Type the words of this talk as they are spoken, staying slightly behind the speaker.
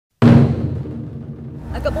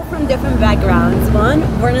A couple from different backgrounds. One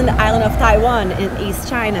born in the island of Taiwan in East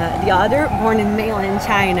China, the other born in mainland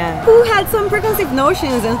China, who had some preconceived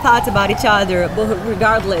notions and thoughts about each other, but who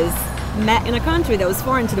regardless met in a country that was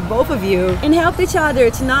foreign to the both of you and helped each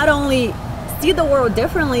other to not only see the world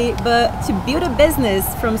differently, but to build a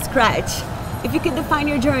business from scratch. If you could define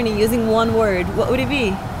your journey using one word, what would it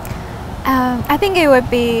be? I think it would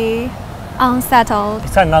be unsettled.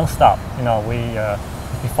 It's kind of non-stop. You know,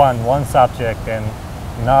 we find one subject and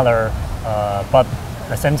another, but at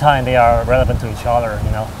the same time they are relevant to each other.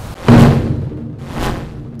 You know.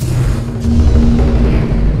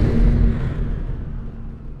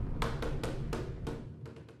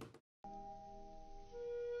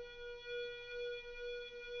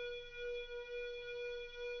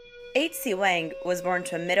 Hsin-Chun Wang was born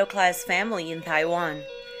to a middle-class family in Taiwan.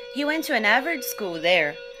 He went to an average school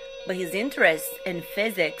there, but his interests in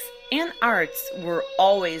physics and arts were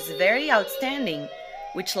always very outstanding,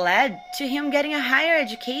 which led to him getting a higher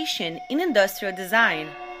education in industrial design.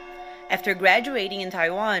 After graduating in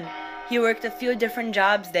Taiwan, he worked a few different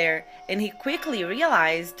jobs there, and he quickly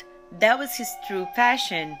realized that was his true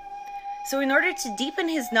passion. So in order to deepen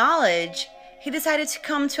his knowledge, he decided to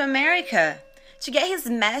come to America to get his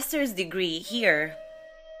master's degree here.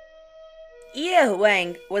 Livia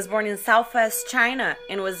Wang was born in southwest China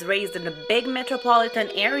and was raised in the big metropolitan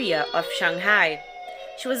area of Shanghai.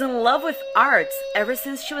 She was in love with arts ever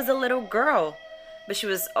since she was a little girl, but she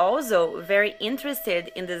was also very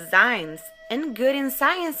interested in designs and good in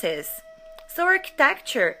sciences, so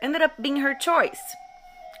architecture ended up being her choice.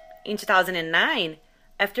 In 2009,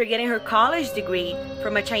 after getting her college degree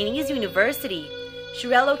from a Chinese university, she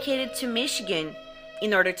relocated to Michigan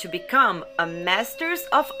in order to become a Master's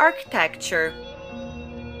of Architecture.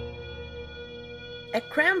 At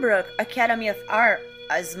Cranbrook Academy of Art,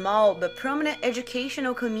 a small but prominent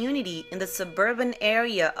educational community in the suburban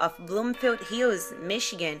area of Bloomfield Hills,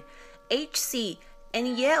 Michigan, HC and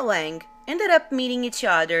Livia Wang ended up meeting each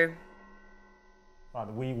other.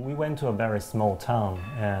 But we went to a very small town,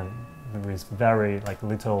 and there was very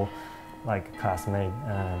little classmate,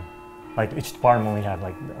 and each department only had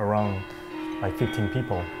around 15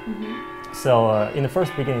 people. Mm-hmm. So in the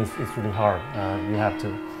first beginning, it's really hard. You have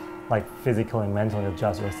to physically and mentally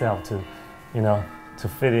adjust yourself to, to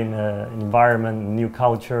fit in the environment, new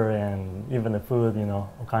culture, and even the food, all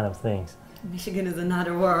kind of things. Michigan is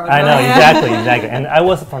another world. I know, exactly. And I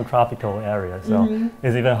was from tropical area, so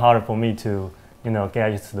it's even harder for me to,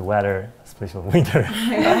 get used to the weather, especially winter.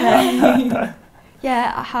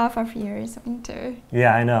 Yeah, half of year is winter.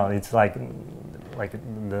 Yeah, I know. It's the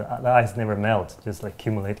ice never melts, just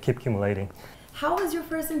keep accumulating. How was your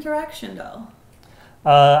first interaction though?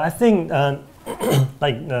 I think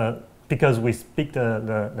because we speak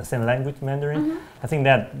the same language, Mandarin. I think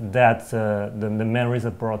that's the main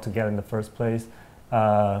reason brought together in the first place.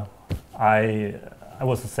 I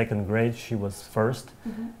was the second grade, she was first,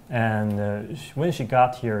 and when she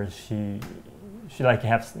got here, she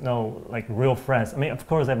has no real friends. I mean, of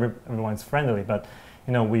course, everyone's friendly, but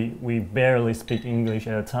we barely speak English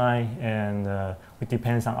at a time, and we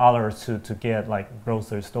depend on others to get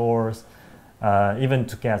grocery stores, even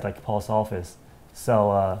to get post office.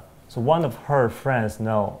 So one of her friends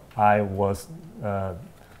know I was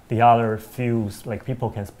the other few people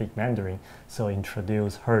can speak Mandarin, so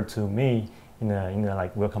introduced her to me in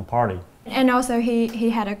a welcome party. And also he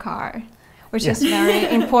had a car, which is very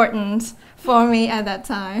important for me at that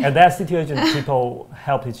time. At that situation, people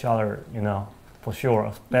help each other, for sure,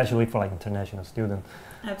 especially for international students.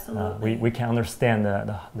 Absolutely. We can understand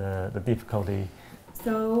the difficulty.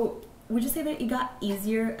 So would you say that it got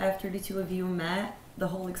easier after the two of you met? The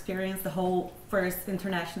whole experience, the whole first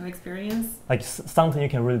international experience? Something you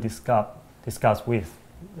can really discuss with,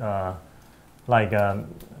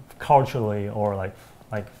 culturally or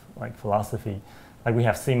philosophy. We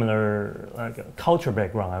have similar culture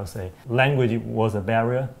background, I would say. Language was a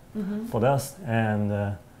barrier for us,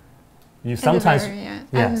 and you sometimes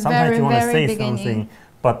sometimes you want to say something,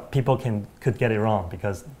 but people could get it wrong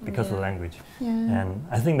because of the language. Yeah. And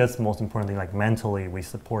I think that's the most important thing. Mentally, we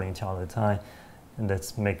support each other all the time, and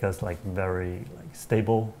that's make us very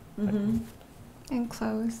stable. And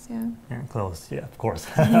close, yeah. And close, yeah, of course.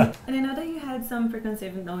 And I know that you had some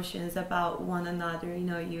preconceived notions about one another.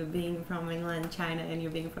 You being from mainland China and you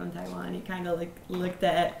being from Taiwan, you kind of looked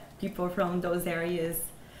at people from those areas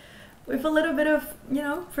with a little bit of,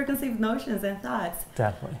 preconceived notions and thoughts.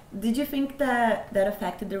 Definitely. Did you think that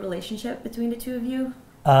affected the relationship between the two of you?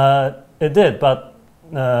 It did, but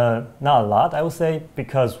not a lot, I would say,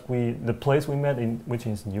 because the place we met in, which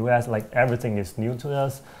is the U.S., everything is new to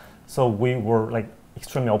us. So we were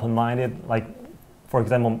extremely open-minded. for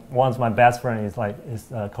example, one of my best friend is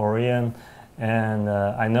Korean, and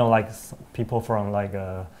I know like people from like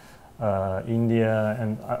India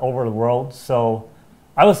and over the world. So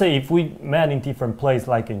I would say if we met in different places,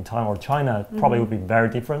 like in Taiwan or China, probably would be very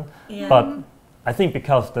different. Yeah. But I think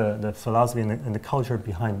because the philosophy and the culture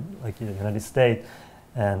behind like the United States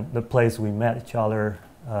and the place we met each other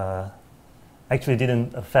actually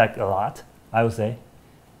didn't affect a lot, I would say.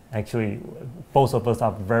 Actually, both of us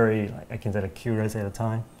are very, like, I can say, like, curious at the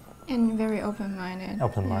time. And very open-minded.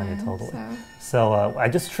 Open-minded, yeah, totally. So I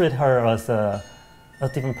just treat her as a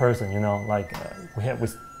different person, you know, like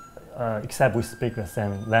except we speak the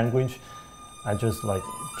same language. I just like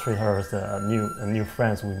treat her as a new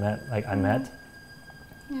friends we met, like I met.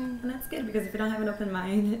 yeah. And that's good, because if you don't have an open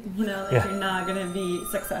mind, you know, like you're not going to be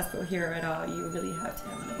successful here at all. You really have to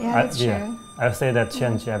have an open mind. Yeah, that's true. I would say that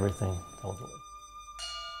changed everything, totally.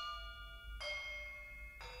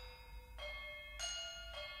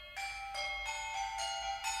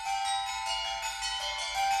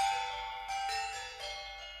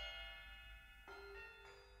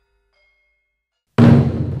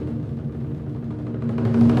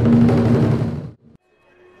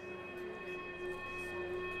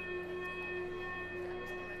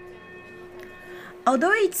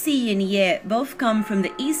 Although HC and Ye both come from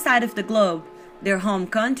the east side of the globe, their home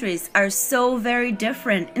countries are so very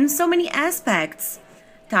different in so many aspects.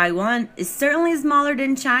 Taiwan is certainly smaller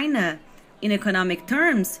than China. In economic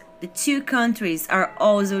terms, the two countries are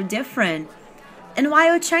also different. And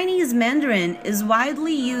while Chinese Mandarin is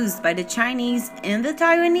widely used by the Chinese and the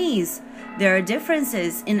Taiwanese, there are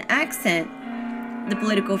differences in accent. The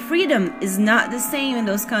political freedom is not the same in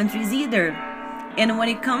those countries either. And when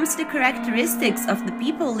it comes to the characteristics of the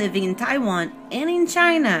people living in Taiwan and in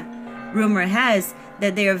China, rumor has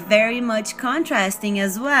that they are very much contrasting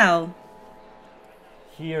as well.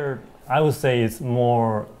 Here, I would say it's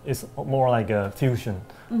more like a fusion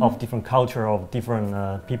of different culture, of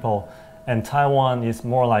different people, and Taiwan is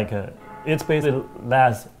more like it's basically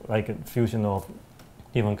less like a fusion of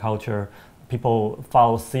different culture. People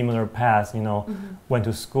follow similar paths, you know, went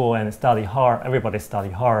to school and study hard. Everybody study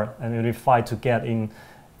hard and really fight to get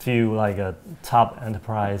into like a top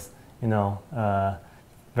enterprise, you know.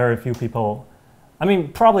 Very few people. I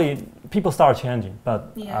mean, probably people start changing,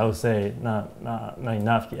 but I would say not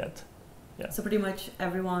enough yet. Yeah. So pretty much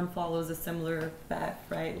everyone follows a similar path,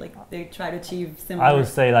 right? Like they try to achieve similar. I would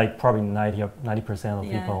say like probably 90%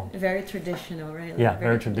 of people. Very traditional, right? Like yeah,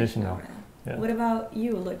 very traditional. Right? Yeah. What about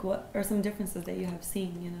you? Like, what are some differences that you have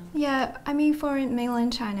seen, you know? Yeah, I mean, for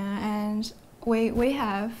mainland China, and we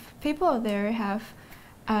have, people there have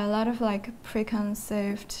a lot of like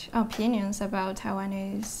preconceived opinions about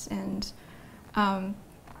Taiwanese, and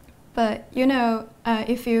but you know,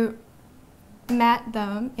 if you met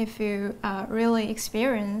them, if you really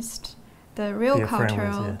experienced the real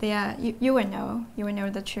cultural, you will know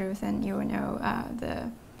the truth, and you will know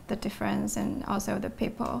the difference, and also the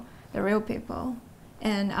people, the real people.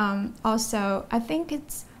 And also, I think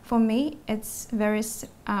it's, for me, it's very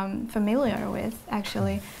familiar with,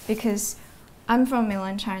 actually, because I'm from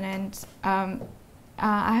mainland China, and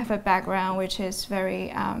I have a background which is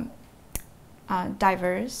very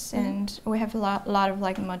diverse, and we have a lot of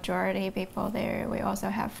like majority people there. We also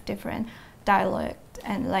have different dialect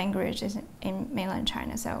and languages in mainland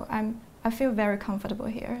China, so I feel very comfortable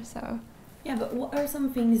here. So. Yeah, but what are some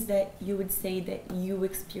things that you would say that you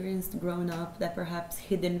experienced growing up that perhaps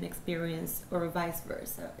he didn't experience, or vice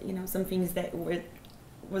versa? You know, some things that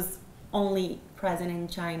was only present in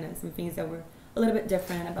China, some things that were a little bit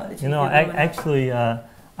different about the two. You know, actually,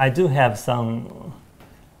 I do have some,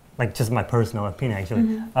 like just my personal opinion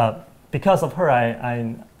actually. Because of her,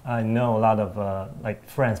 I know a lot of like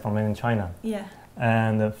friends from mainland China. Yeah.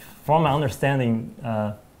 And from my understanding,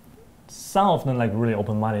 some of them like really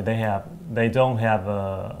open-minded. They don't have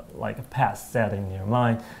like a path set in their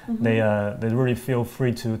mind. They really feel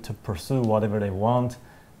free to pursue whatever they want.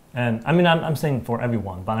 And I mean, I'm saying for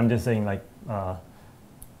everyone, but I'm just saying like,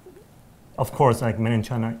 of course, like mainland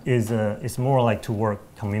China is more like toward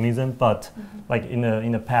communism, but like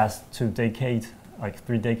in the past 2 decades, like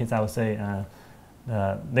 3 decades, I would say,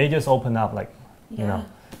 they just open up, like, you know,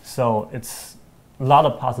 so it's a lot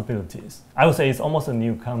of possibilities. I would say it's almost a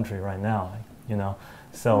new country right now, you know.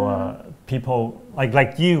 So people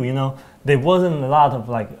like you know, there wasn't a lot of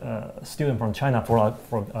like students from China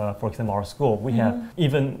for example our school. We have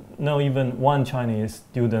even one Chinese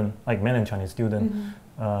student, like mainland Chinese student,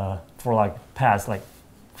 for like past like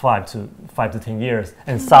 5 to 10 years,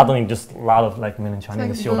 and suddenly just a lot of like mainland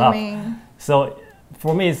Chinese like showed up. So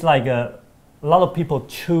for me, it's like a lot of people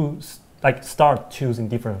start choosing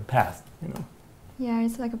different paths, you know. Yeah,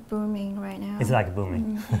 it's like booming right now. It's like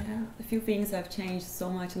booming. Yeah. A few things have changed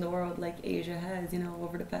so much in the world, like Asia has,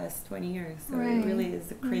 over the past 20 years. So it really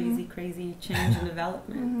is a crazy, crazy change and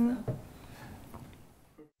development. So.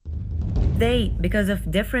 Today, because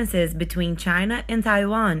of differences between China and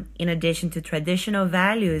Taiwan, in addition to traditional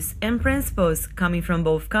values and principles coming from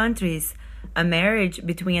both countries, a marriage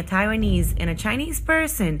between a Taiwanese and a Chinese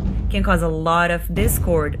person can cause a lot of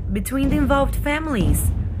discord between the involved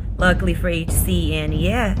families. Luckily for HC and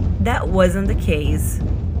that wasn't the case.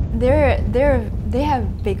 They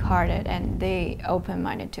have big-hearted and they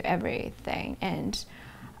open-minded to everything, and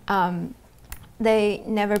they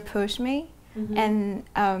never push me, and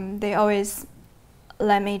they always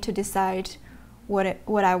let me to decide what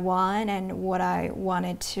I want and what I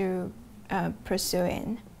wanted to pursue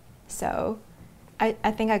in. So I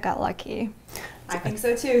think I got lucky. I think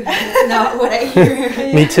so too. That's not what I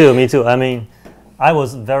hear. Me too. I mean, I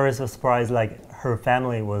was very surprised, like her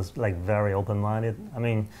family was like very open-minded. I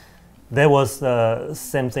mean, there was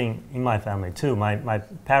same thing in my family too. My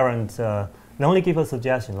parents, they only give a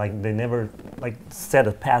suggestion, like they never like set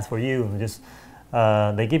a path for you. Just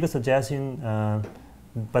they give a suggestion,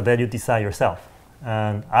 but then you decide yourself.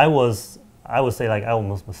 And I would say like I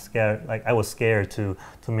almost was scared. Like I was scared to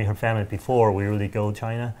meet her family before we really go to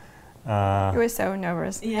China. You were so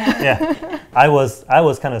nervous. Yeah, I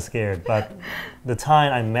was kind of scared. But the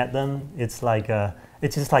time I met them, it's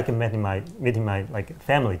just like meeting my like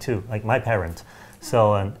family too, like my parents.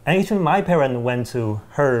 So and actually my parents went to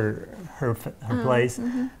her place,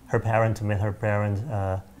 her parents, to meet her parents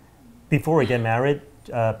before we get married,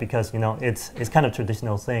 because it's kind of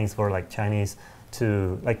traditional things for like Chinese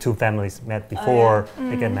to like two families met before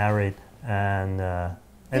they get married, and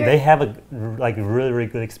they have a like really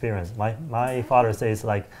good experience. My father says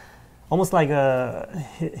like almost like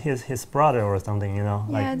his brother or something, Yeah,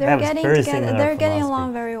 like they're getting together. They're getting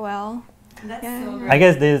along very well. That's so great. I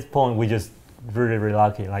guess this point we just really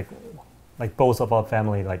lucky. Like both of our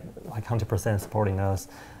family like 100% supporting us.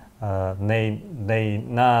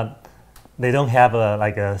 They don't have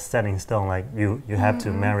a set in stone, like you have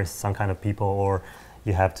to marry some kind of people or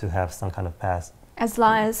you have to have some kind of past. As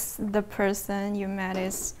long as the person you met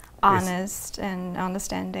is honest and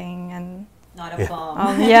understanding and not a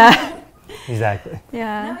bomb. Yeah. Exactly.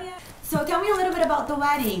 Yeah. No, yeah. So tell me a little bit about the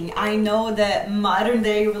wedding. I know that modern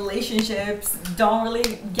day relationships don't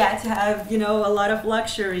really get to have, a lot of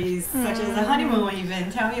luxuries, such as a honeymoon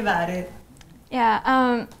even. Tell me about it.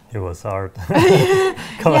 Yeah. It was hard.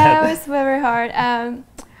 Yeah, it was very hard.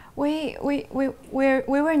 We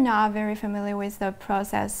were not very familiar with the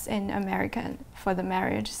process in America for the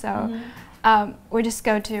marriage, so we just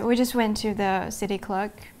went to the city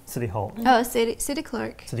clerk. City hall. Oh, city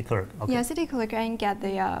clerk. City clerk. Okay. Yeah, city clerk, and get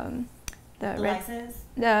the license,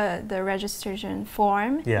 the registration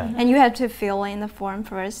form. Yeah. And you had to fill in the form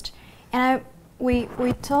first, and we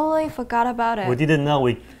totally forgot about it. We didn't know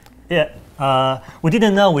we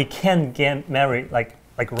didn't know we can get married like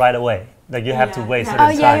right away. Like you have to wait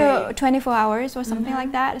certain time. 24 hours or something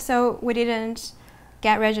like that. So we didn't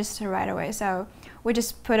get registered right away. So we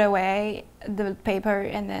just put away the paper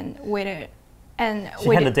and then waited. And she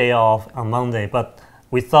had the day off on Monday, but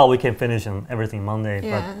we thought we can finish on everything Monday,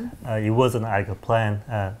 but it wasn't like a plan.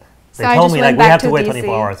 They told me like we have to wait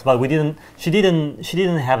 24 hours, but we didn't. She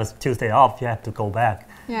didn't have a Tuesday off. You have to go back.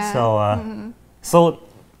 Yeah. So so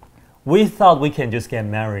we thought we can just get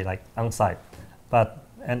married like on site,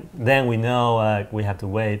 and then we know we have to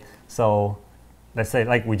wait. So let's say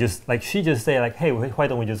like she just say like, hey, why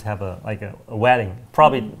don't we just have a wedding?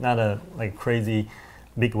 Probably not a like crazy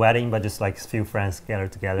big wedding, but just like a few friends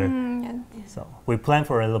gathered together. So we planned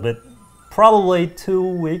for a little bit, probably 2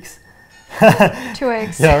 weeks. 2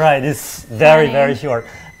 weeks. Yeah, right. It's very short.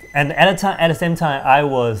 And at the same time, I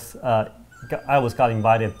got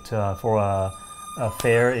invited for a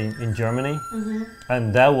fair in Germany,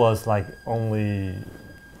 and that was like only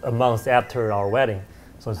a month after our wedding.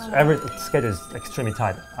 So every schedule is extremely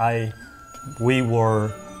tight. We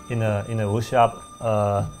were in a workshop.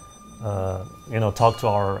 Talk to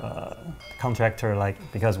our contractor, like,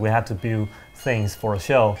 because we had to build things for a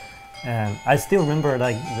show. And I still remember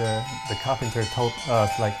like the carpenter told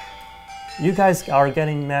us like, you guys are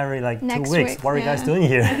getting married like next 2 weeks. week, What are you guys doing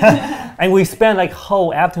here? And we spent like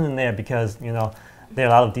whole afternoon there because there are a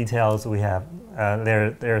lot of details we have.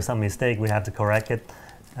 There are some mistakes we have to correct it.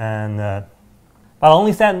 And but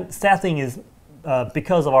only sad thing is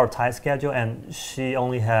because of our tight schedule, and she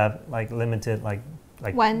only had like limited like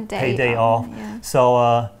 1 day payday off. Yeah.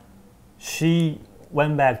 So she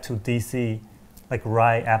went back to DC like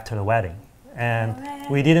right after the wedding, and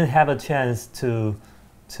we didn't have a chance to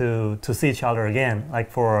to see each other again, like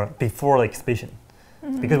for before the exhibition,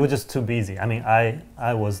 because we're just too busy. I mean,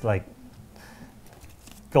 I was like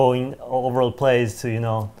going all over the place to, you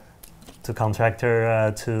know, to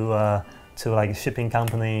contractor, to like shipping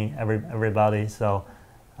company, everybody. So.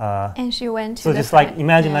 And she went to. So just like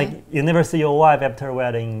imagine, like you never see your wife after a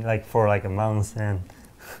wedding, like for like a month, and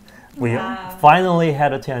we finally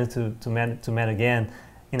had a chance to meet again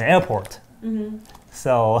in the airport.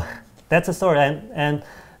 So that's the story, and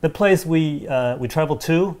the place we traveled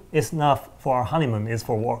to is not for our honeymoon; it's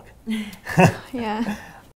for work. Yeah.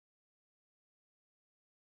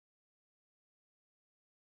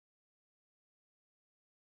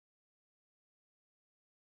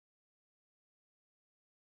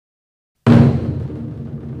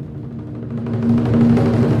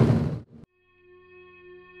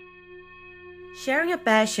 Sharing a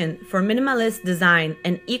passion for minimalist design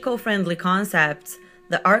and eco-friendly concepts,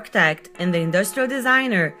 the architect and the industrial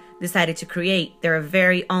designer decided to create their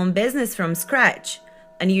very own business from scratch,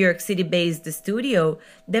 a New York City-based studio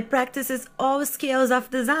that practices all scales of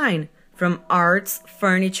design, from arts,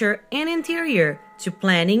 furniture, and interior to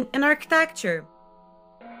planning and architecture.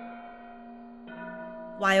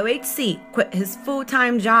 While HC quit his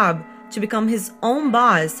full-time job to become his own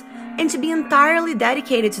boss and to be entirely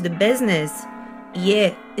dedicated to the business,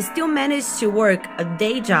 Ye still managed to work a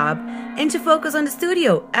day job and to focus on the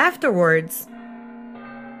studio afterwards.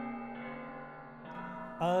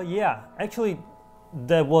 Yeah, actually,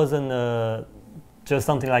 that wasn't just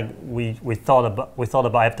something like we thought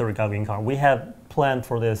about after we got green card. We had planned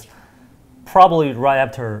for this probably right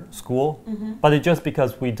after school, but it's just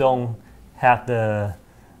because we don't have the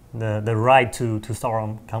right to start our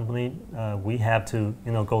own company. We have to,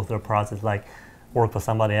 you know, go through a process like work for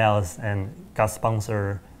somebody else and got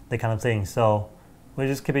sponsored, that kind of thing. So we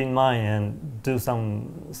just keep it in mind and do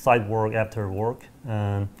some side work after work.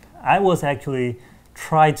 I was actually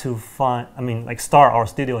try to start our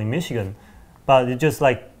studio in Michigan, but it's just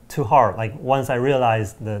like too hard. Like once I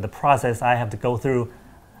realized the process I have to go through,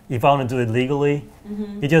 if I want to do it legally,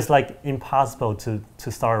 it's just like impossible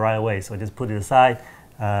to start right away. So I just put it aside.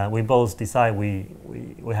 We both decide we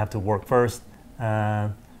have to work first.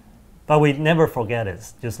 But we never forget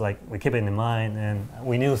it. Just like we keep it in mind, and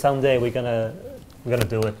we knew someday we're gonna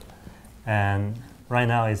do it. And right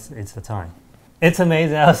now it's the time. It's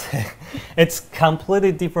amazing. I would say it's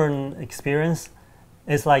completely different experience.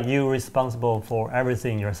 It's like you're responsible for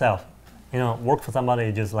everything yourself. You know, work for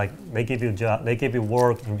somebody, just like they give you job, they give you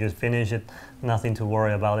work, and you just finish it. Nothing to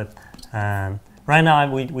worry about it. And right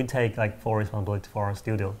now we take like full responsibility for our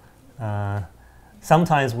studio.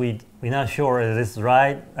 Sometimes we're not sure is this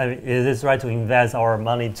right? I mean, is this right to invest our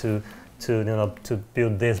money to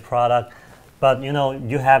build this product? But you know,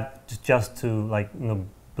 you have just to like, you know,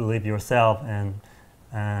 believe yourself and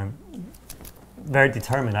very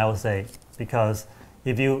determined, I would say, because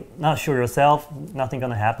if you're not sure yourself, nothing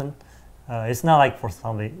gonna happen. It's not like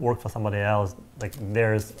work for somebody else. Like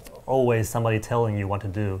there's always somebody telling you what to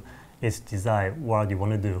do. It's decide what you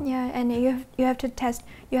want to do. Yeah, and you have to test.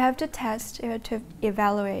 You have to test. You have to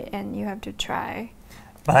evaluate, and you have to try.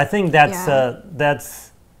 But I think that's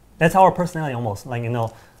our personality almost. Like, you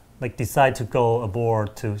know, like decide to go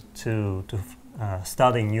abroad to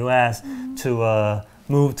study in U.S. To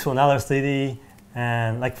move to another city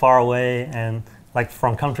and like far away, and like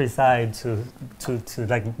from countryside to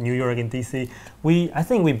like New York and DC. I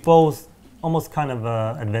think we both almost kind of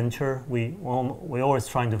adventure. We always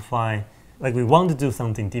trying to find, like we want to do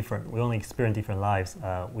something different. We want to experience different lives.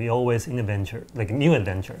 We always in adventure, like a new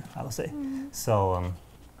adventure, I would say. So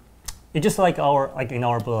it's just like in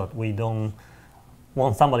our blood. We don't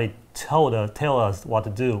want somebody tell us what to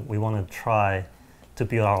do. We want to try to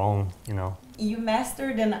build our own, you know. You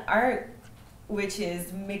mastered an art which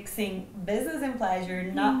is mixing business and pleasure.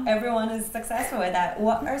 Not everyone is successful at that.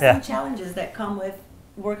 What are some challenges that come with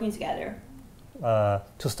working together?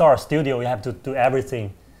 To start a studio, you have to do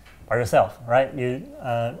everything by yourself, right? You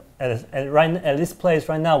at this place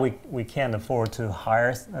right now, we can't afford to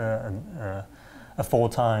hire a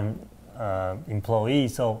full-time employee,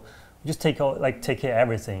 so we just take care of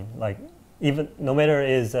everything, like even no matter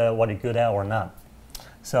is what you're good at or not.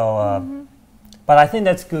 So, but I think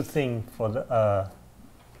that's a good thing for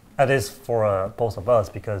at least for both of us,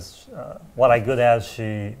 because what I'm good at,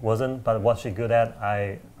 she wasn't, but what she's good at,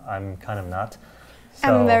 I'm kind of not. So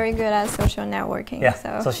I'm very good at social networking.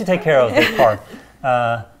 Yeah, so she take care of this part.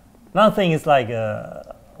 Another thing is like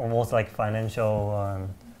almost like financial,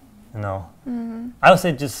 you know. I would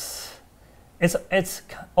say just it's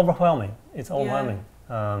overwhelming. It's overwhelming.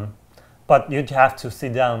 But you have to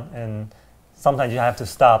sit down, and sometimes you have to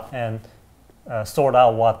stop and sort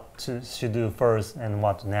out what to do first and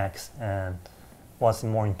what next, and what's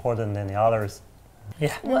more important than the others.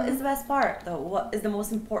 Yeah. What is the best part, though? What is the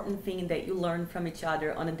most important thing that you learn from each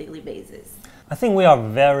other on a daily basis? I think we are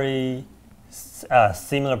very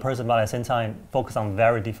similar person, but at the same time focus on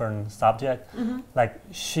very different subject. Like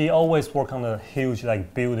she always work on a huge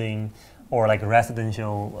like building or like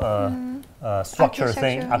residential structure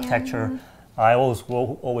thing, architecture. I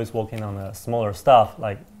always working on the smaller stuff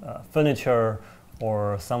like furniture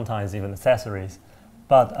or sometimes even accessories.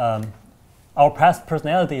 But our past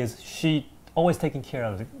personality is she always taking care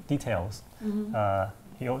of the details.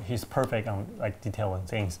 He's perfect on like detailing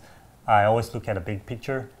things. I always look at the big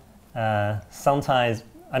picture. Sometimes,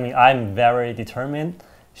 I mean, I'm very determined.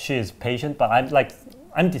 She is patient, but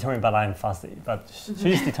I'm determined, but I'm fussy. But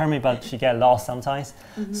she's determined, but she get lost sometimes.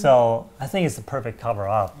 So I think it's a perfect cover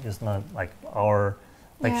up. It's not like our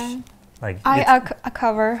like I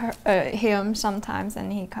cover him sometimes,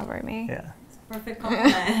 and he cover me. Yeah. Perfect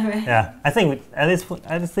compliment. Yeah, I think at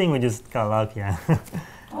this thing we just got lucky. Yeah.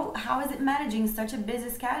 Oh, how is it managing such a busy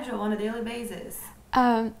schedule on a daily basis?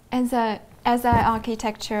 As an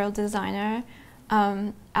architectural designer,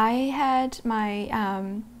 I had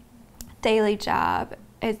my daily job,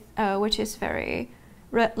 which is very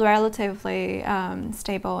relatively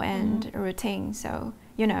stable and routine. So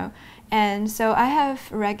and so I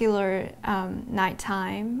have regular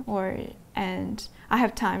nighttime, and I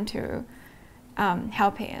have time to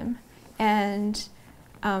help him, and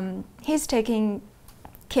he's taking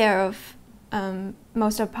care of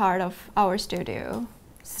most of part of our studio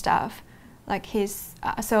stuff. Like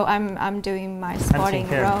so I'm doing my supporting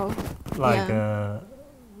role.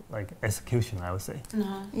 Like execution, I would say.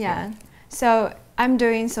 Yeah. So I'm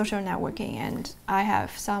doing social networking, and I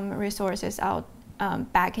have some resources out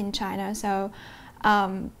back in China. So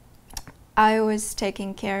I was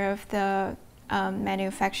taking care of the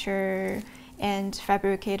manufacturer and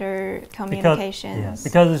fabricator communications.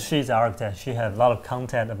 Because she's an architect, she has a lot of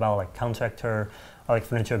content about like contractor, or like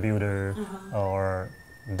furniture builder, or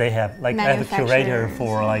they have like a curator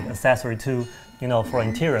for like accessory too, for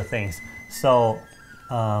interior things. So,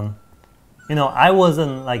 I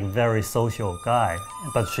wasn't like very social guy,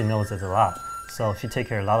 but she knows it a lot. So she take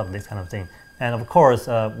care of a lot of this kind of thing. And of course,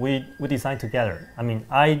 we design together. I mean,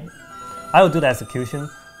 I will do the execution.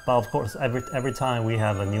 But of course, every time we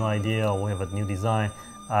have a new idea or we have a new design,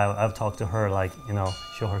 I've talked to her, like,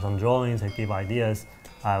 show her some drawings and give ideas.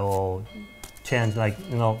 I will change, like,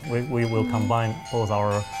 we will combine both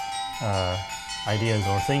our ideas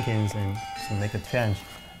or thinkings and to make a change.